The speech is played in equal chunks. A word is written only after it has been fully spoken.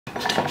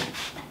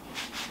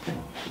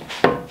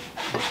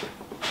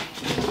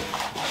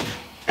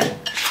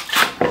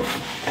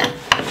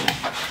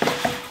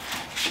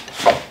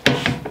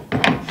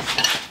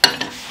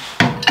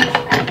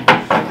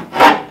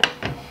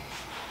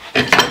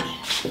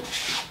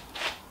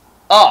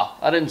Oh,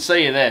 I didn't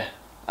see you there.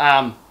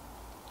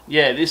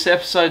 Yeah, this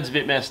episode's a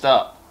bit messed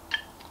up.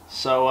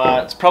 So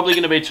it's probably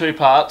going to be 2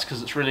 parts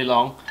because it's really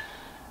long.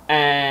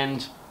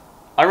 And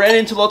I ran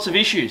into lots of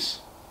issues.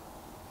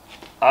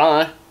 I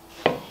don't know.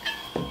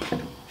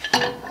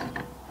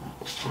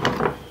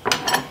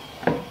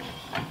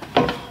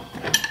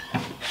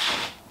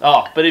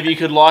 Oh, but if you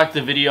could like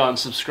the video and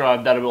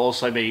subscribe, that would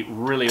also be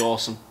really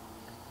awesome.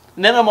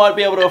 And then I might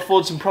be able to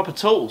afford some proper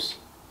tools.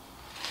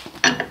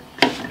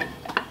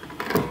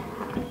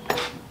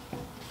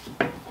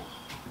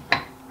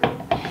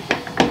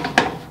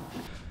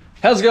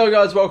 How's it going,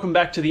 guys? Welcome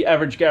back to the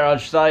Average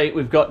Garage. Today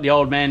we've got the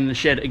old man in the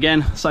shed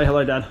again. Say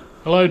hello, Dad.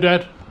 Hello,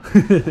 Dad.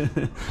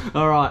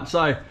 Alright,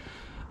 so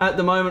at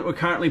the moment we're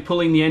currently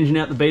pulling the engine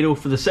out the Beetle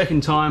for the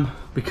 2nd time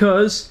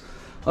because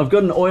I've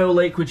got an oil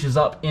leak which is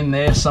up in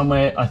there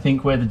somewhere, I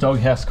think where the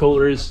doghouse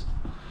cooler is.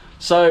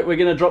 So we're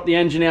going to drop the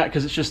engine out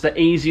because it's just the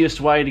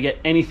easiest way to get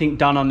anything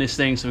done on this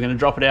thing. So we're going to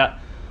drop it out,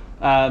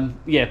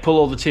 yeah, pull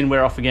all the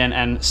tinware off again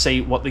and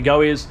see what the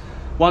go is.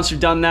 Once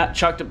we've done that,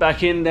 chucked it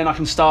back in, then I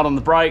can start on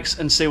the brakes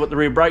and see what the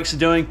rear brakes are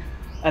doing,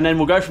 and then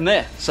we'll go from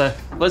there. So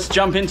let's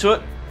jump into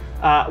it.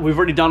 We've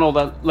already done all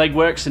the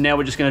legwork, so now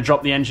we're just going to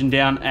drop the engine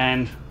down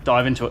and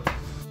dive into it.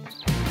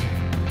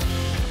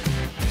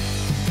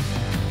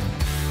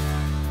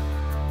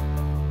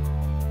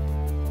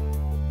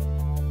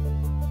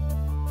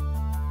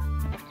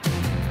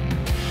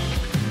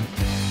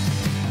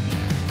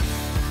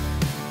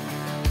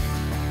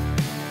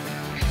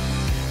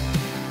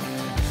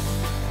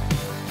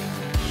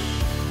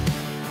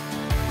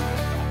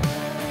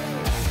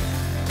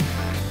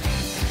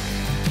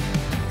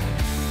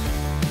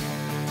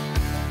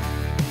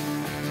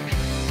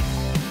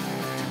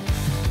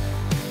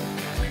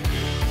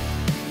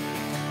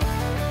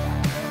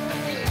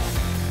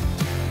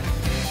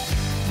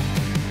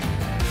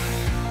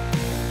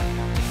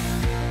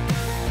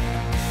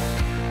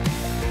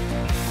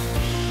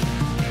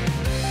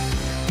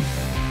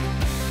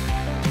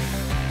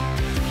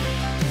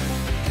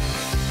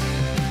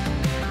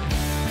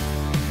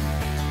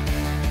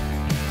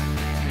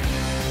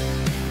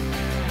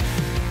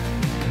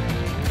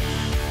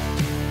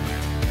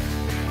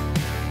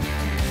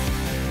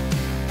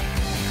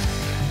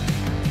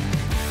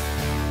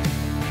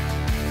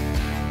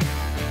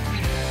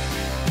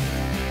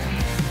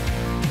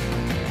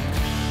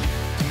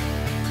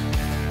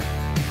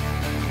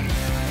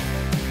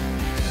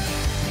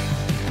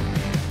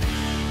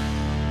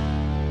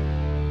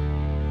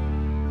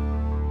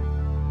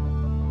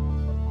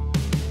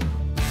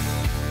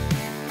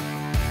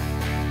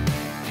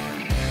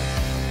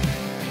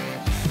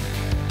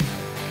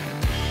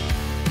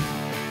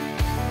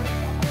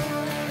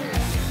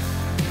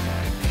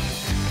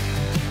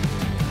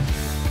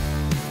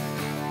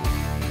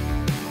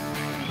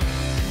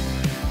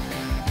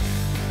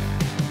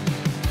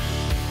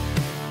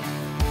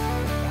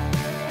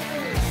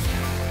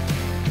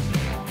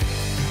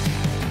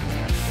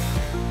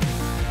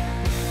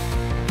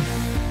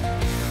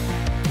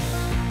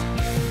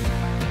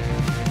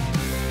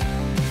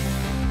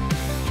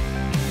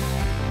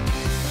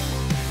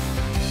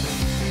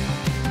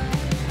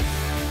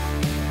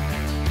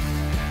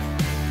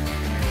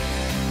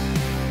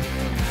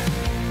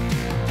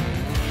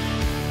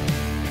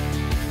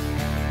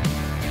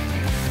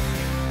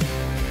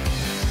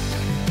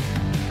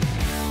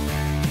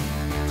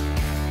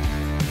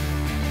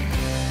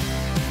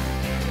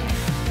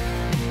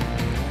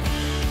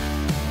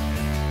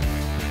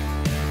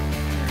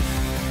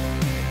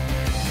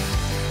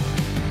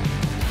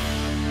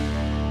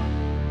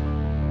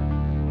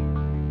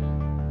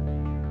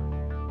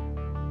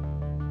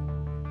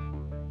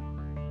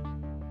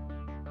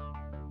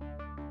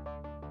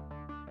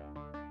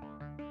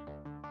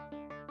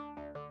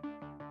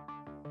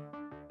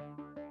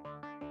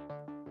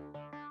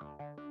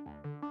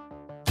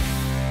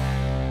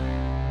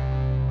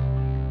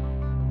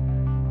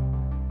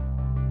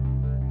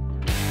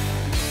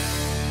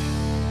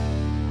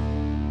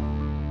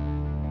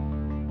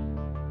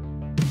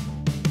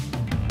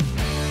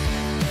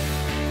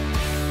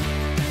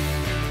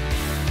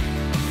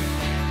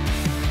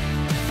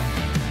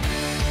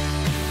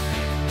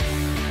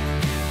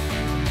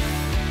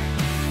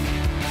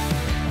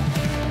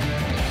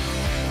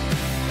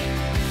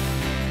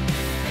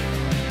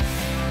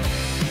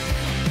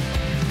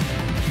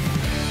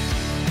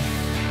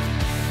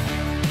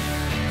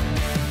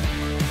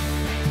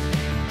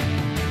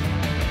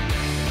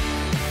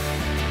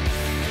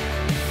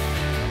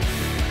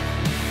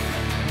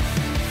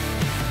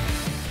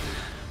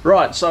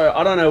 Right, so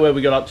I don't know where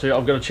we got up to.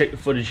 I've got to check the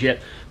footage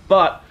yet.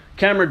 But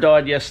camera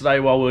died yesterday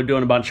while we were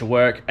doing a bunch of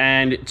work,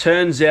 and it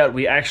turns out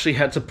we actually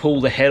had to pull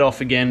the head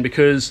off again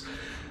because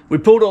we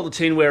pulled all the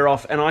tinware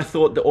off, and I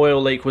thought the oil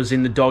leak was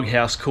in the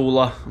doghouse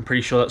cooler. I'm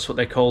pretty sure that's what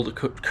they called it.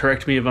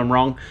 Correct me if I'm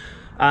wrong.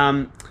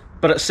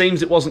 But it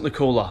seems it wasn't the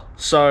cooler.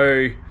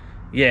 So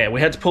yeah,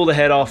 we had to pull the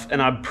head off,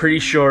 and I'm pretty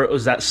sure it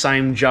was that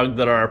same jug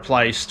that I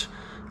replaced,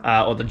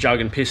 or the jug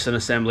and piston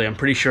assembly. I'm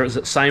pretty sure it was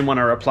that same one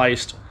I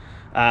replaced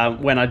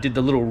when I did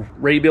the little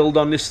rebuild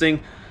on this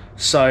thing,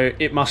 so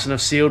it mustn't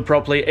have sealed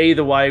properly.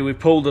 Either way, we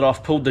pulled it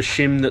off, pulled the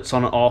shim that's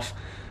on it off,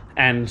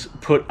 and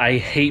put a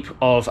heap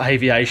of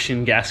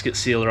aviation gasket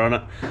sealer on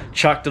it,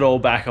 chucked it all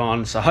back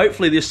on. So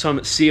hopefully this time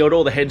it's sealed,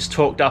 all the heads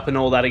torqued up and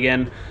all that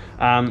again.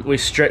 We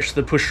stretched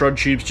the push rod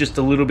tubes just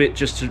a little bit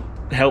just to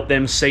help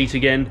them seat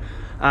again.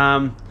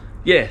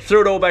 Yeah,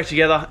 threw it all back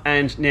together,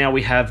 and now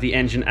we have the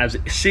engine as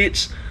it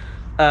sits.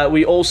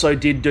 We also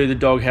did do the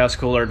doghouse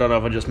cooler, I don't know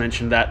if I just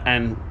mentioned that,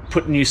 and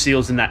put new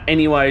seals in that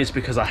anyways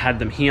because I had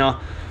them here,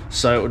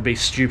 so it would be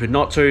stupid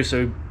not to.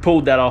 So we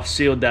pulled that off,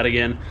 sealed that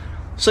again.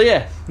 So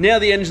yeah, now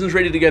the engine's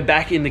ready to go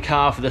back in the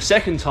car for the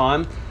second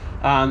time.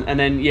 And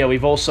then, yeah,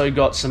 we've also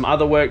got some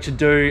other work to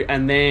do,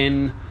 and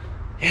then,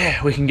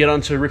 yeah, we can get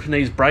on to ripping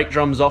these brake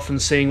drums off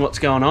and seeing what's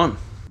going on.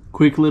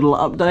 Quick little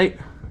update.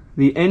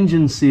 The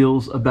engine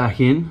seals are back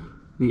in,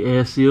 the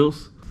air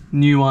seals.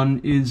 New one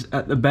is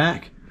at the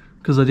back,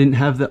 because I didn't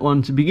have that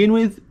one to begin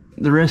with.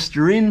 The rest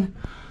are in.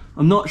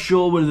 I'm not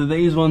sure whether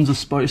these ones are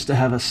supposed to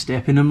have a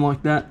step in them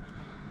like that.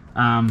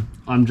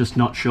 I'm just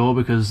not sure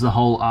because the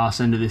whole arse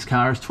end of this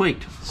car is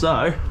tweaked.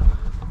 So,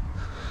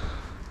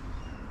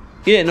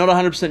 yeah, not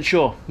 100%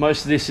 sure.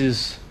 Most of this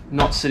is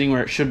not sitting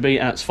where it should be,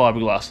 and it's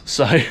fiberglass.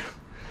 So,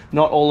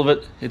 not all of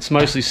it. It's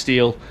mostly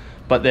steel,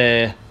 but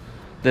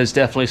there's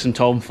definitely some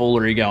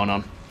tomfoolery going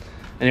on.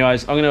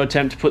 Anyways, I'm going to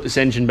attempt to put this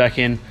engine back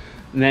in,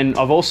 and then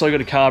I've also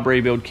got a carb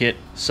rebuild kit,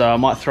 so I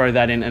might throw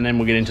that in, and then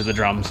we'll get into the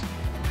drums.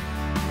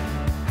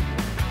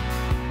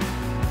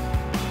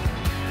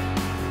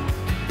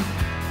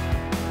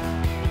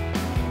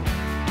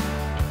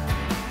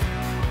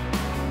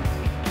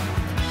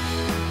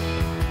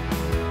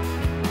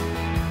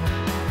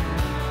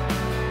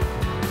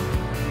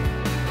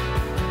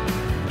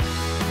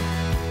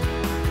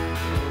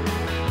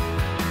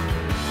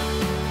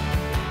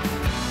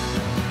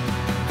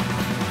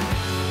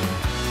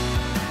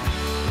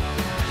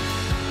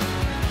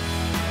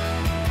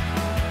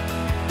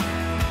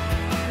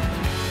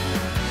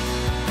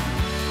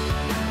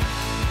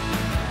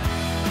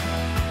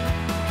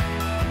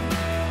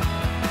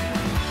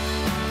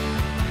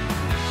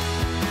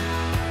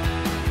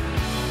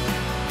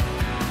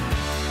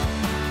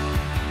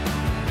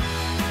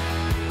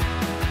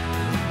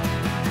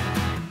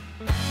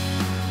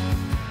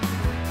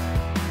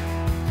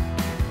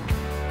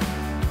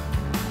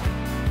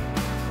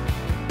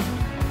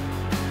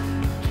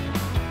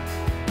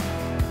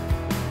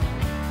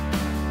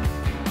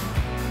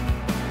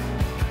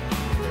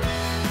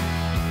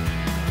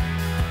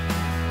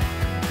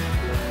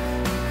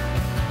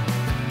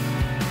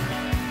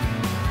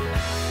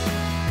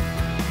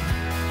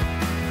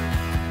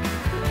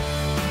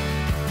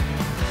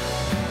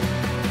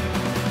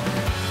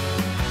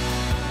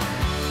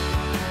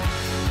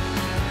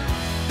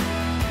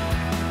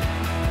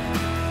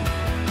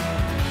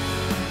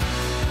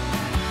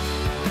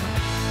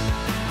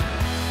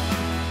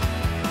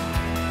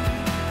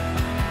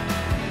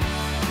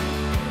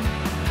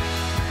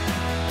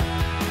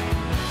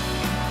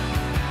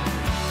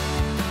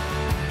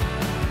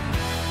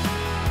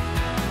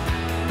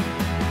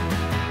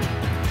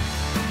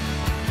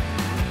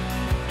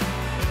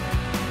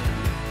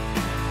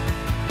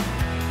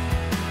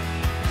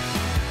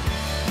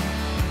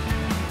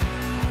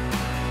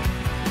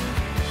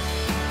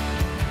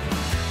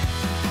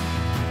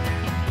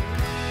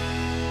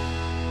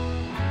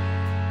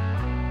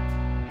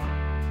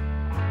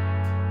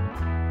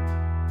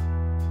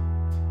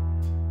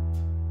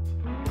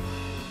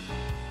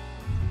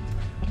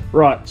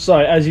 Right, so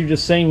as you've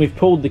just seen, we've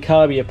pulled the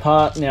carby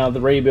apart. Now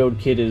the rebuild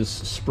kit is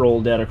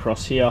sprawled out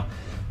across here.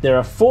 There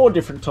are 4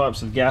 different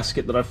types of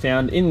gasket that I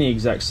found in the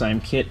exact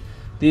same kit.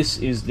 This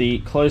is the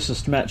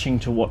closest matching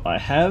to what I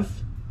have.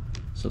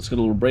 So it's got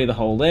a little breather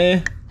hole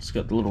there. It's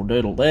got the little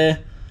doodle there.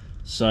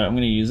 So I'm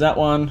going to use that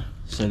one.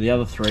 So the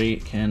other 3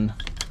 can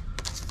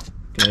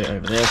go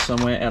over there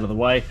somewhere, out of the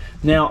way.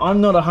 Now,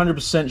 I'm not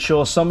 100%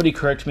 sure, somebody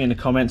correct me in the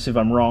comments if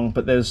I'm wrong,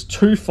 but there's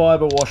 2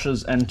 fiber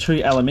washers and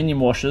 2 aluminium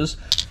washers.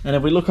 And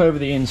if we look over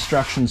the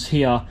instructions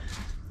here,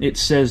 it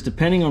says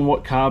depending on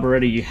what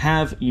carburetor you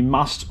have, you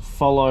must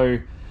follow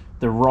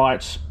the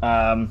right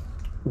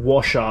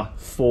washer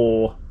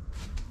for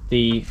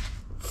the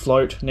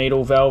float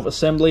needle valve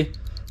assembly.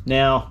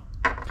 Now,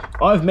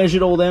 I've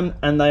measured all them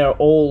and they are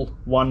all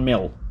 1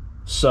 mil.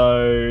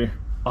 So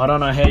I don't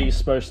know how you're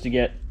supposed to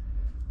get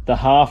the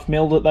 0.5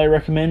 mil that they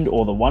recommend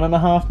or the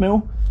 1.5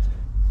 mil,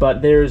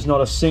 but there is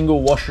not a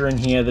single washer in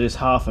here that is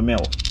 0.5 mil.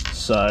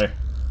 So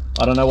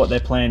I don't know what their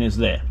plan is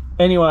there.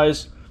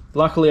 Anyways,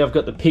 luckily I've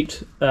got the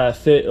picked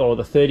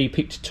 30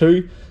 picked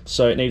 2,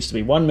 so it needs to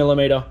be 1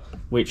 millimeter,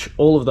 which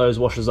all of those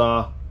washers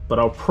are, but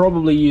I'll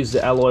probably use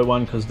the alloy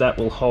one because that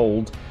will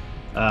hold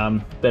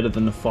better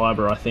than the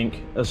fiber, I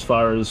think, as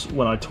far as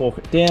when I torque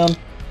it down.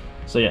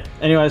 So yeah,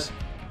 anyways.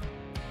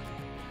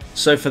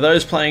 So for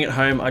those playing at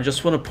home, I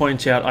just want to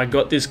point out I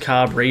got this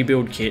carb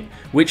rebuild kit,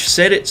 which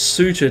said it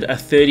suited a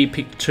 30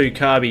 picked 2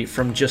 carby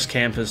from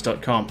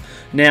justcampers.com.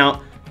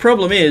 Now,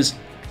 problem is,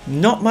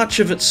 Not much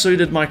of it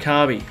suited my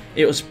carby.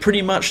 It was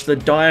pretty much the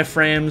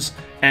diaphragms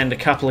and a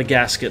couple of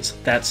gaskets,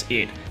 that's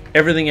it.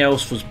 Everything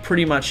else was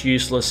pretty much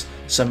useless,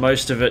 so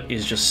most of it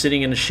is just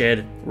sitting in a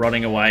shed,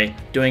 rotting away,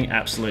 doing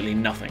absolutely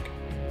nothing.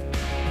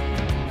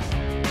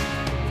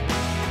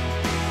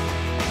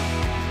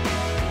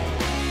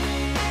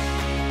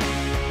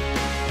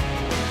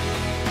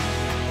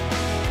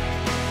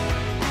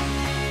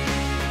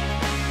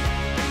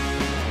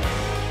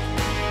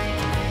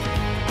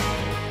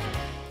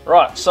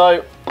 Right,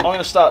 so I'm going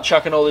to start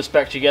chucking all this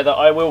back together.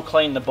 I will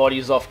clean the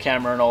bodies off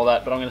camera and all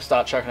that, but I'm going to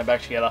start chucking it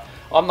back together.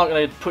 I'm not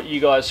going to put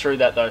you guys through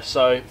that though,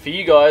 so for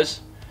you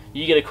guys,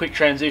 you get a quick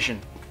transition.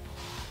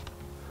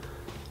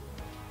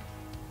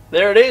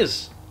 There it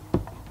is.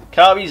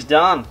 Carby's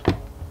done.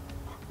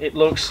 It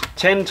looks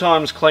 10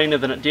 times cleaner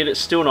than it did. It's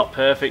still not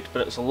perfect,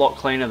 but it's a lot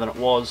cleaner than it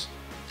was.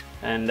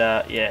 And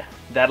yeah,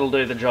 that'll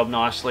do the job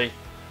nicely.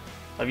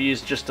 I've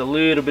used just a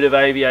little bit of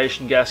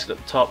aviation gasket at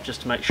the top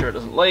just to make sure it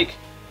doesn't leak.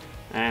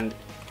 And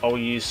I'll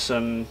use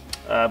some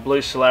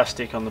blue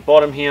Celastic on the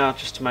bottom here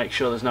just to make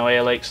sure there's no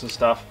air leaks and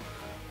stuff.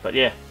 But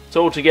yeah, it's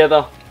all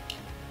together.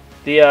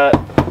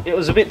 It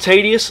was a bit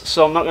tedious,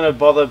 so I'm not going to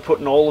bother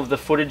putting all of the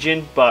footage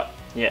in, but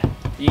yeah,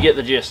 you get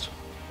the gist.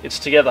 It's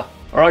together.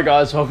 Alright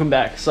guys, welcome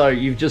back. So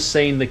you've just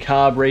seen the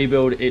carb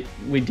rebuild.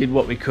 We did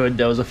what we could.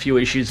 There was a few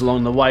issues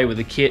along the way with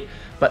the kit,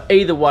 but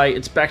either way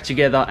it's back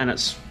together and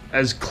it's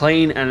as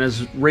clean and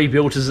as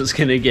rebuilt as it's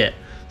going to get.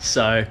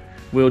 So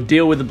we'll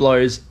deal with the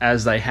blows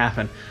as they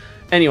happen.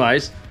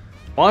 Anyways,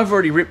 I've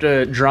already ripped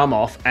a drum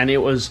off and it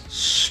was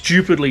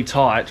stupidly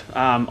tight.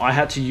 I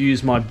had to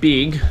use my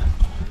big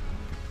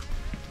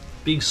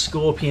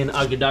Scorpion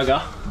Ugga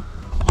Dugga,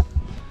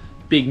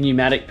 big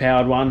pneumatic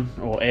powered one,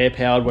 or air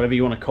powered, whatever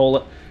you want to call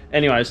it.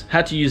 Anyways,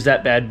 had to use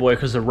that bad boy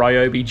because the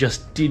Ryobi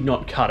just did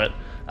not cut it.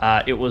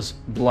 It was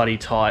bloody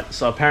tight.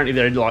 So apparently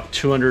they're like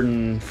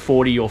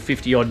 240 or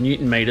 50 odd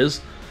Newton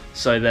meters,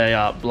 so they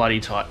are bloody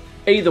tight.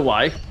 Either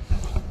way,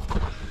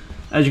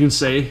 as you can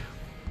see,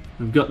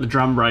 we've got the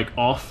drum brake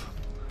off.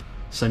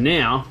 So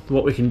now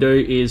what we can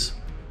do is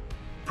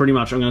pretty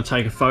much, I'm going to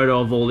take a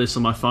photo of all this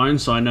on my phone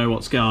so I know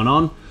what's going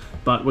on,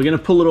 but we're going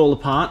to pull it all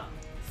apart,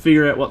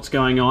 figure out what's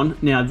going on.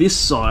 Now this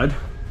side,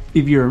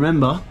 if you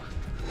remember,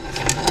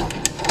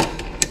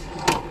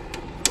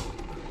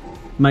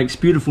 makes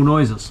beautiful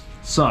noises.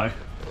 So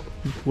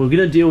we're going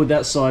to deal with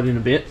that side in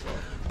a bit,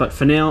 but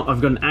for now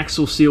I've got an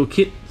axle seal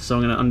kit, so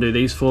I'm going to undo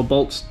these 4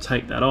 bolts,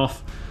 take that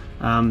off,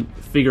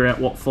 figure out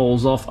what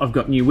falls off. I've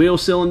got new wheel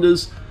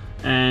cylinders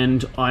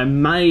and I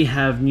may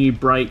have new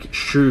brake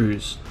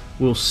shoes.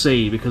 We'll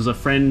see, because a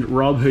friend,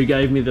 Rob, who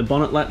gave me the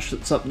bonnet latch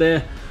that's up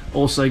there,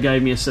 also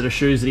gave me a set of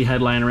shoes that he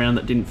had laying around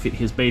that didn't fit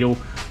his Beetle,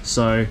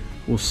 so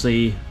we'll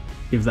see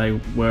if they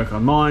work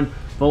on mine.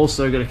 I've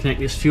also got to connect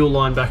this fuel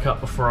line back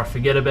up before I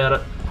forget about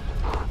it.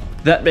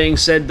 That being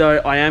said though,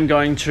 I am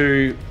going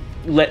to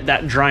let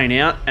that drain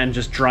out and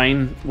just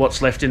drain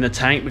what's left in the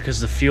tank, because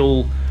the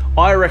fuel,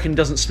 I reckon,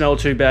 doesn't smell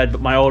too bad, but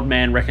my old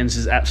man reckons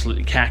is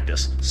absolutely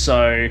cactus.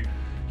 So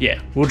yeah,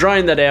 we'll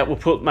drain that out. We'll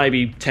put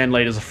maybe 10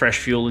 litres of fresh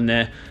fuel in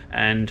there,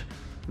 and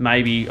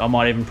maybe I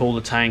might even pull the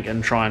tank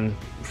and try and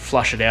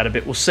flush it out a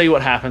bit. We'll see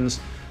what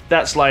happens.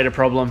 That's later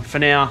problem. For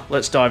now,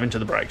 let's dive into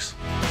the brakes.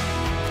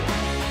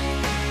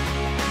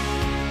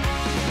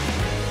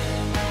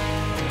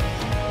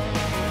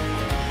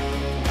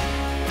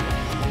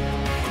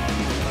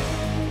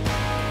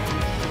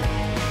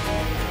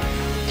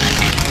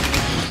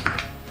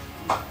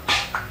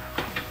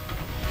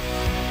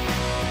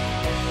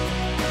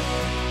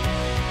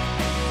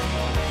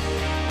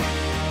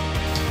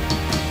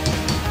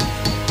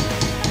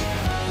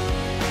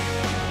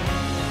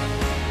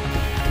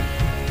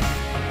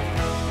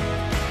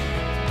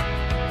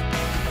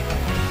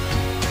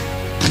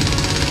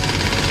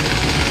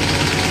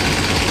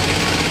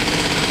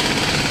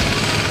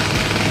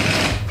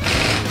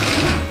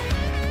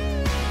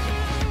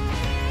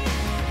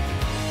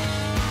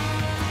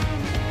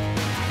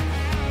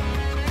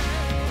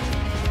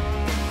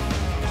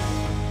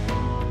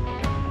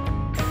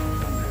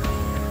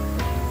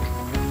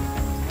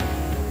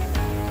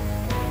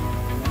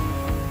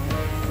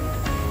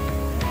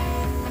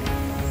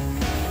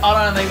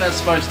 I don't think that's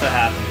supposed to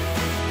happen.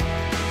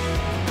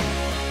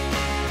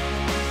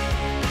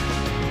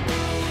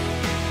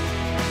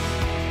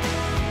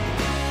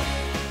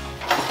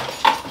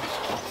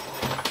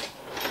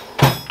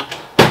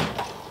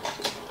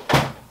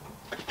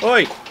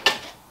 Oi!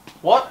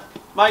 What?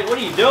 Mate, what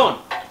are you doing?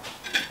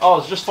 Oh, I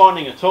was just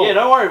finding a tool. Yeah,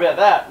 don't worry about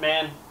that,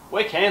 man.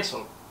 We're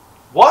cancelled.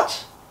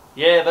 What?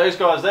 Yeah, those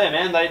guys there,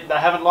 man, they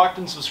haven't liked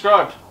and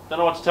subscribed. Don't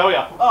know what to tell you.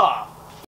 Ah.